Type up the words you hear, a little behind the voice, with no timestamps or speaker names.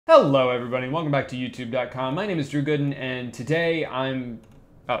Hello everybody, and welcome back to YouTube.com. My name is Drew Gooden, and today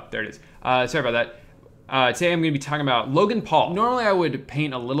oh, there it is. Sorry about that. Today I'm going to be talking about Logan Paul. Normally I would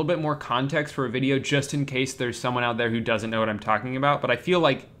paint a little bit more context for a video just in case there's someone out there who doesn't know what I'm talking about, but I feel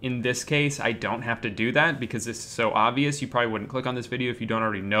like in this case I don't have to do that because this is so obvious. You probably wouldn't click on this video if you don't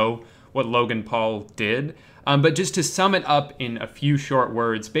already know what Logan Paul did. But just to sum it up in a few short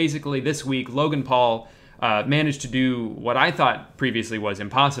words, basically this week Logan Paul managed to do what I thought previously was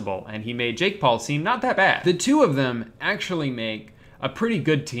impossible, and he made Jake Paul seem not that bad. The two of them actually make a pretty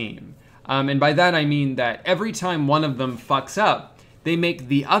good team. And by that I mean that every time one of them fucks up, they make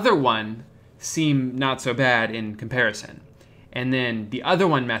the other one seem not so bad in comparison. And then the other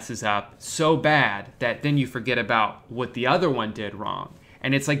one messes up so bad that then you forget about what the other one did wrong.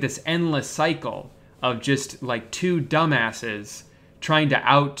 And it's like this endless cycle of just like two dumbasses trying to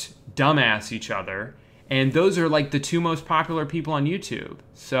out-dumbass each other. And those are like the two most popular people on YouTube.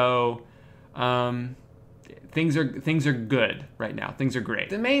 So things are good right now. Things are great.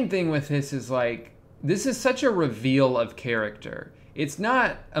 The main thing with this is like, this is such a reveal of character. It's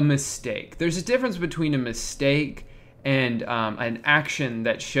not a mistake. There's a difference between a mistake and an action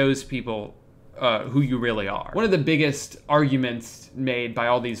that shows people who you really are. One of the biggest arguments made by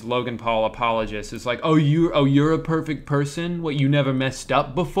all these Logan Paul apologists is like, you're a perfect person? What, you never messed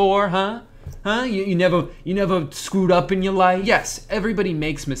up before, huh? Huh? You never screwed up in your life? Yes, everybody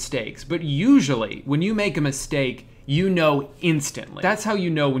makes mistakes, but usually when you make a mistake, you know instantly. That's how you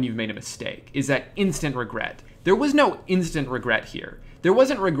know when you've made a mistake, is that instant regret. There was no instant regret here. There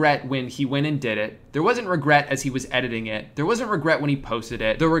wasn't regret when he went and did it. There wasn't regret as he was editing it. There wasn't regret when he posted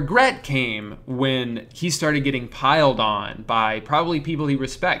it. The regret came when he started getting piled on by probably people he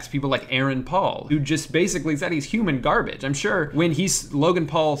respects, people like Aaron Paul, who just basically said he's human garbage. I'm sure when Logan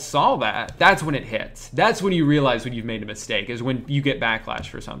Paul saw that, that's when it hits. That's when you realize when you've made a mistake, is when you get backlash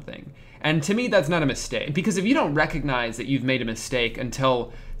for something. And to me, that's not a mistake. Because if you don't recognize that you've made a mistake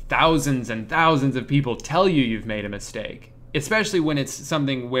until thousands and thousands of people tell you you've made a mistake, especially when it's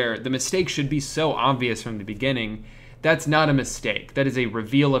something where the mistake should be so obvious from the beginning, that's not a mistake. That is a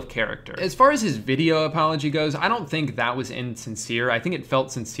reveal of character. As far as his video apology goes, I don't think that was insincere. I think it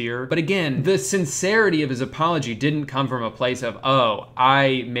felt sincere. But again, the sincerity of his apology didn't come from a place of, oh,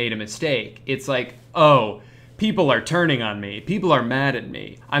 I made a mistake. It's like, oh, people are turning on me. People are mad at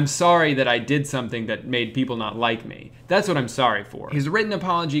me. I'm sorry that I did something that made people not like me. That's what I'm sorry for. His written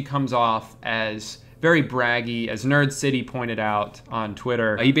apology comes off as very braggy, as Nerd City pointed out on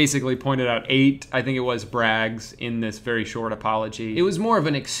Twitter. He basically pointed out 8, I think it was, brags in this very short apology. It was more of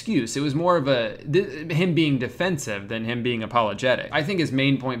an excuse. It was more of him being defensive than him being apologetic. I think his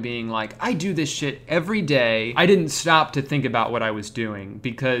main point being like, I do this shit every day. I didn't stop to think about what I was doing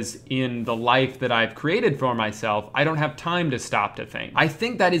because in the life that I've created for myself, I don't have time to stop to think. I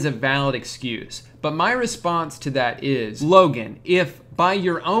think that is a valid excuse. But my response to that is, Logan, if by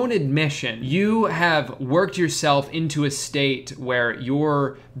your own admission, you have worked yourself into a state where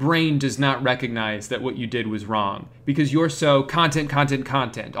your brain does not recognize that what you did was wrong because you're so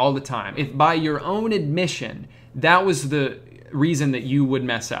content all the time. If by your own admission, that was the reason that you would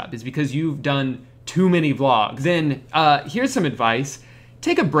mess up, is because you've done too many vlogs, then here's some advice.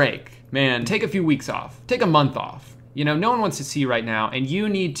 Take a break, man. Take a few weeks off. Take a month off. You know, no one wants to see you right now, and you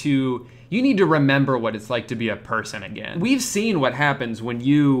need to remember what it's like to be a person again. We've seen what happens when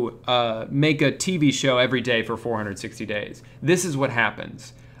you make a TV show every day for 460 days. This is what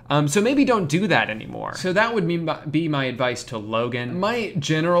happens. So maybe don't do that anymore. So that would be my advice to Logan. My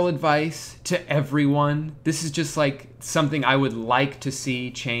general advice to everyone, this is just like something I would like to see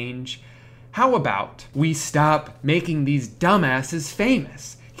change. How about we stop making these dumbasses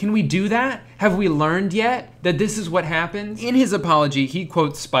famous? Can we do that? Have we learned yet that this is what happens? In his apology, he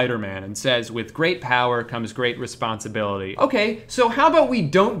quotes Spider-Man and says, with great power comes great responsibility. Okay, so how about we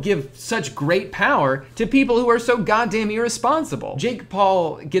don't give such great power to people who are so goddamn irresponsible? Jake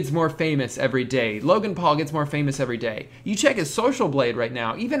Paul gets more famous every day. Logan Paul gets more famous every day. You check his social blade right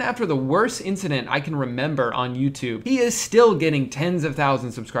now, even after the worst incident I can remember on YouTube, he is still getting tens of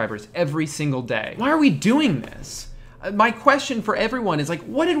thousands of subscribers every single day. Why are we doing this? My question for everyone is like,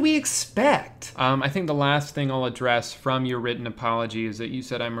 what did we expect? I think the last thing I'll address from your written apology is that you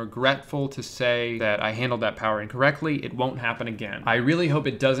said, I'm regretful to say that I handled that power incorrectly. It won't happen again. I really hope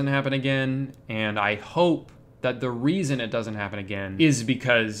it doesn't happen again, and I hope that the reason it doesn't happen again is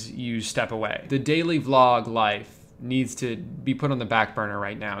because you step away. The daily vlog life needs to be put on the back burner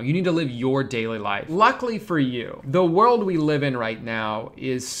right now. You need to live your daily life. Luckily for you, the world we live in right now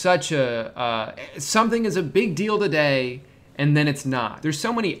is such something is a big deal today, and then it's not. There's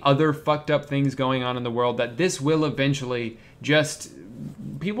so many other fucked up things going on in the world that this will eventually just,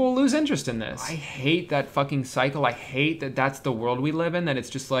 people will lose interest in this. I hate that fucking cycle. I hate that that's the world we live in, that it's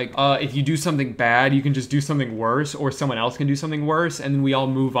just like, if you do something bad, you can just do something worse, or someone else can do something worse, and then we all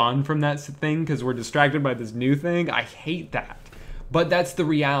move on from that thing because we're distracted by this new thing. I hate that. But that's the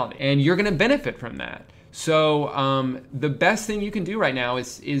reality, and you're gonna benefit from that. So the best thing you can do right now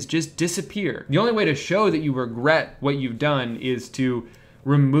is just disappear. The only way to show that you regret what you've done is to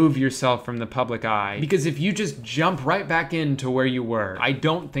remove yourself from the public eye. Because if you just jump right back into where you were, I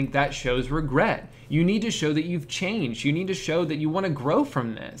don't think that shows regret. You need to show that you've changed. You need to show that you want to grow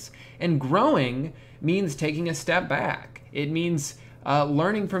from this. And growing means taking a step back. It means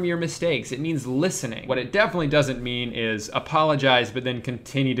learning from your mistakes. It means listening. What it definitely doesn't mean is apologize, but then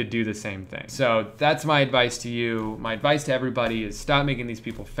continue to do the same thing. So that's my advice to you. My advice to everybody is stop making these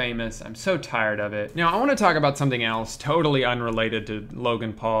people famous. I'm so tired of it. Now, I want to talk about something else totally unrelated to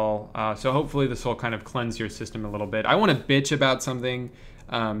Logan Paul. So hopefully this will kind of cleanse your system a little bit. I want to bitch about something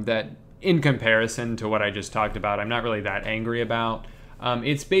that, in comparison to what I just talked about, I'm not really that angry about.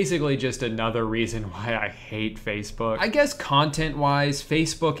 It's basically just another reason why I hate Facebook. I guess content-wise,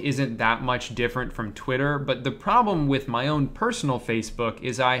 Facebook isn't that much different from Twitter, but the problem with my own personal Facebook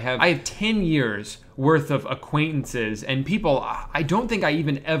is I have 10 years worth of acquaintances and people I don't think I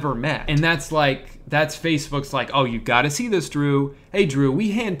even ever met. And that's Facebook's like, oh, you gotta see this, Drew. Hey, Drew,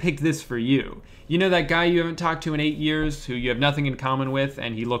 we handpicked this for you. You know that guy you haven't talked to in 8 years, who you have nothing in common with,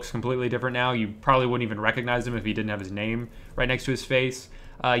 and he looks completely different now? You probably wouldn't even recognize him if he didn't have his name right next to his face.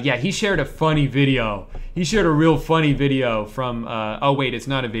 Yeah, he shared a funny video. He shared a real funny video from, oh wait, it's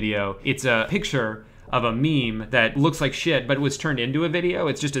not a video. It's a picture of a meme that looks like shit, but it was turned into a video.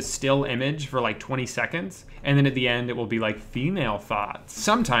 It's just a still image for like 20 seconds. And then at the end, it will be like female thoughts.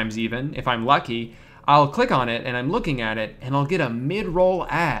 Sometimes even, if I'm lucky, I'll click on it and I'm looking at it and I'll get a mid-roll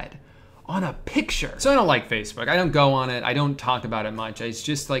ad on a picture. So I don't like Facebook. I don't go on it. I don't talk about it much. It's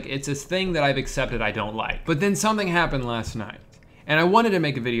just like, it's a thing that I've accepted I don't like. But then something happened last night. And I wanted to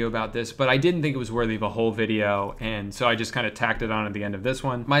make a video about this, but I didn't think it was worthy of a whole video. And so I just kind of tacked it on at the end of this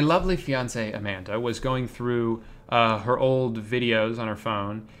one. My lovely fiance, Amanda, was going through her old videos on her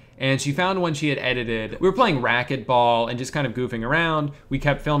phone, and she found one she had edited. We were playing racquetball and just kind of goofing around. We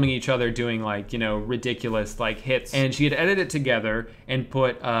kept filming each other doing like, you know, ridiculous like hits. And she had edited it together and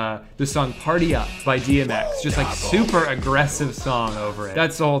put the song Party Up by DMX, just like super aggressive song over it.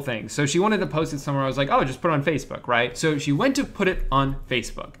 That's the whole thing. So she wanted to post it somewhere. I was like, oh, just put it on Facebook, right? So she went to put it on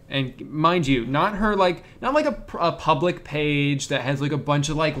Facebook. And mind you, not like a public page that has like a bunch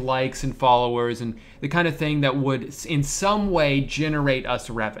of like likes and followers and the kind of thing that would in some way generate us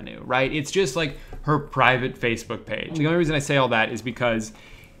revenue, right? It's just like her private Facebook page. The only reason I say all that is because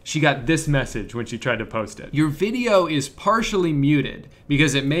she got this message when she tried to post it. Your video is partially muted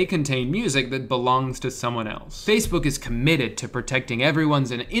because it may contain music that belongs to someone else. Facebook is committed to protecting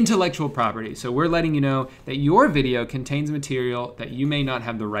everyone's intellectual property, so we're letting you know that your video contains material that you may not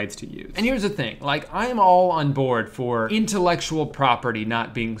have the rights to use. And here's the thing, like, I'm all on board for intellectual property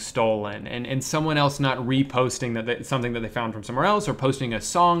not being stolen and someone else not reposting something that they found from somewhere else or posting a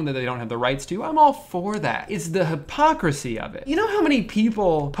song that they don't have the rights to. I'm all for that. It's the hypocrisy of it. You know how many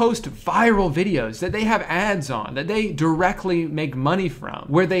people post viral videos that they have ads on, that they directly make money from,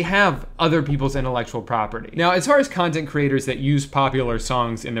 where they have other people's intellectual property? Now, as far as content creators that use popular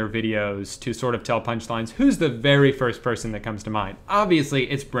songs in their videos to sort of tell punchlines, who's the very first person that comes to mind?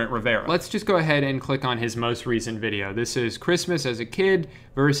 Obviously, it's Brent Rivera. Let's just go ahead and click on his most recent video. This is Christmas as a kid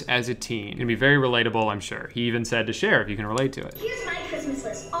versus as a teen. Gonna be very relatable, I'm sure. He even said to share if you can relate to it. Here's my Christmas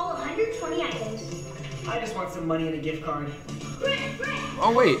list, all 120 items. I just want some money and a gift card.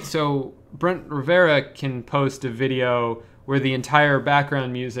 Oh wait, so Brent Rivera can post a video where the entire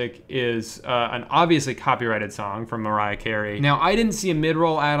background music is an obviously copyrighted song from Mariah Carey. Now, I didn't see a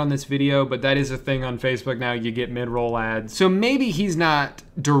mid-roll ad on this video, but that is a thing on Facebook now, you get mid-roll ads. So maybe he's not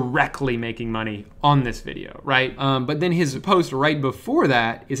directly making money on this video, right? But then his post right before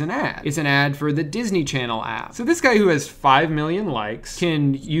that is an ad. It's an ad for the Disney Channel app. So this guy who has 5 million likes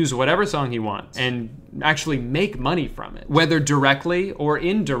can use whatever song he wants and actually make money from it. Whether directly or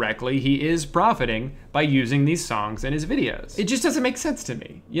indirectly, he is profiting by using these songs in his videos. It just doesn't make sense to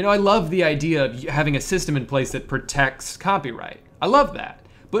me. You know, I love the idea of having a system in place that protects copyright. I love that.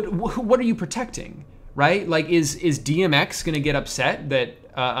 But what are you protecting, right? Like, is DMX gonna get upset that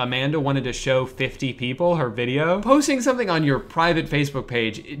Amanda wanted to show 50 people her video? Posting something on your private Facebook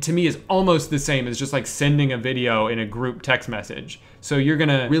page, to me, is almost the same as just like sending a video in a group text message. So you're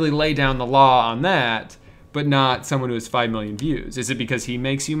gonna really lay down the law on that, but not someone who has 5 million views? Is it because he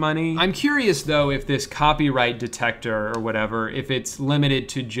makes you money? I'm curious though if this copyright detector or whatever, if it's limited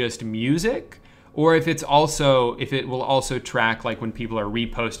to just music, or if it will also track like when people are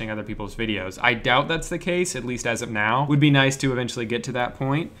reposting other people's videos. I doubt that's the case, at least as of now. Would be nice to eventually get to that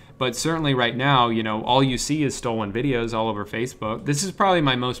point. But certainly right now, you know, all you see is stolen videos all over Facebook. This is probably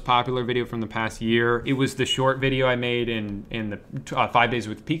my most popular video from the past year. It was the short video I made in the 5 Days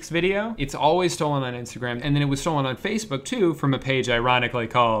with Peaks video. It's always stolen on Instagram. And then it was stolen on Facebook too, from a page ironically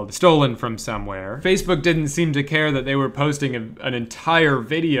called Stolen From Somewhere. Facebook didn't seem to care that they were posting an entire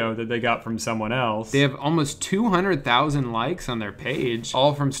video that they got from someone else. They have almost 200,000 likes on their page,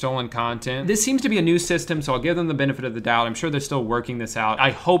 all from stolen content. This seems to be a new system, so I'll give them the benefit of the doubt. I'm sure they're still working this out.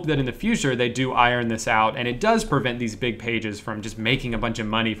 I hope that in the future they do iron this out and it does prevent these big pages from just making a bunch of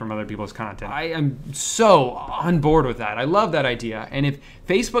money from other people's content. I am so on board with that. I love that idea. And if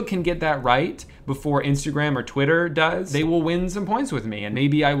Facebook can get that right before Instagram or Twitter does, they will win some points with me, and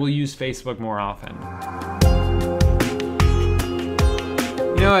maybe I will use Facebook more often.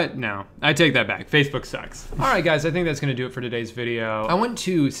 You know what? No, I take that back. Facebook sucks. All right, guys, I think that's gonna do it for today's video. I want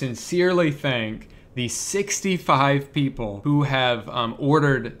to sincerely thank the 65 people who have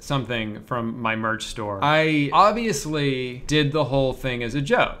ordered something from my merch store. I obviously did the whole thing as a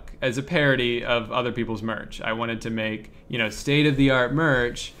joke, as a parody of other people's merch. I wanted to make, you know, state-of-the-art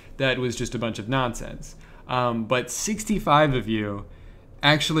merch that was just a bunch of nonsense. But 65 of you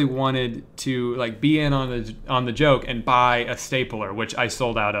actually wanted to like be in on the joke and buy a stapler, which I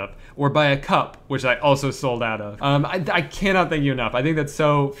sold out of, or buy a cup, which I also sold out of. I cannot thank you enough. I think that's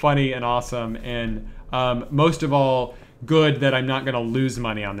so funny and awesome, and most of all, good that I'm not gonna lose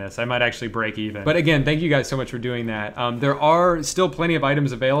money on this. I might actually break even. But again, thank you guys so much for doing that. There are still plenty of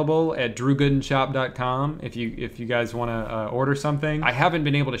items available at drewgoodenshop.com if you guys wanna order something. I haven't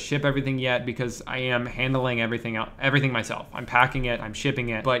been able to ship everything yet because I am handling everything myself. I'm packing it, I'm shipping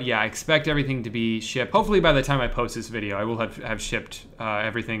it. But yeah, I expect everything to be shipped. Hopefully by the time I post this video, I will have shipped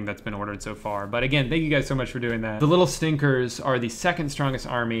everything that's been ordered so far. But again, thank you guys so much for doing that. The Little Stinkers are the second strongest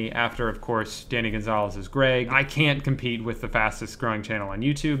army after, of course, Danny Gonzalez's Greg. I can't compete with the fastest growing channel on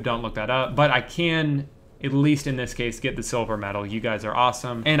YouTube. Don't look that up. But I can, at least in this case, get the silver medal. You guys are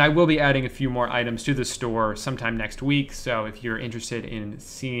awesome. And I will be adding a few more items to the store sometime next week. So if you're interested in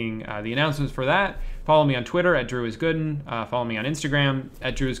seeing the announcements for that, follow me on Twitter at DrewIsGooden. Follow me on Instagram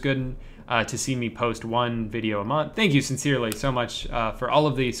at DrewIsGooden to see me post one video a month. Thank you sincerely so much for all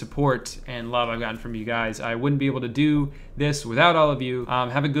of the support and love I've gotten from you guys. I wouldn't be able to do this without all of you.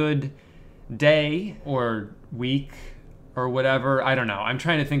 Have a good day or week or whatever. I don't know. I'm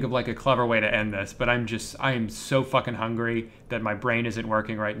trying to think of like a clever way to end this, but I am so fucking hungry that my brain isn't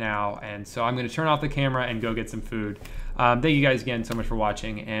working right now. And so I'm going to turn off the camera and go get some food. Thank you guys again so much for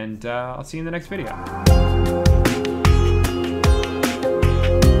watching, and I'll see you in the next video.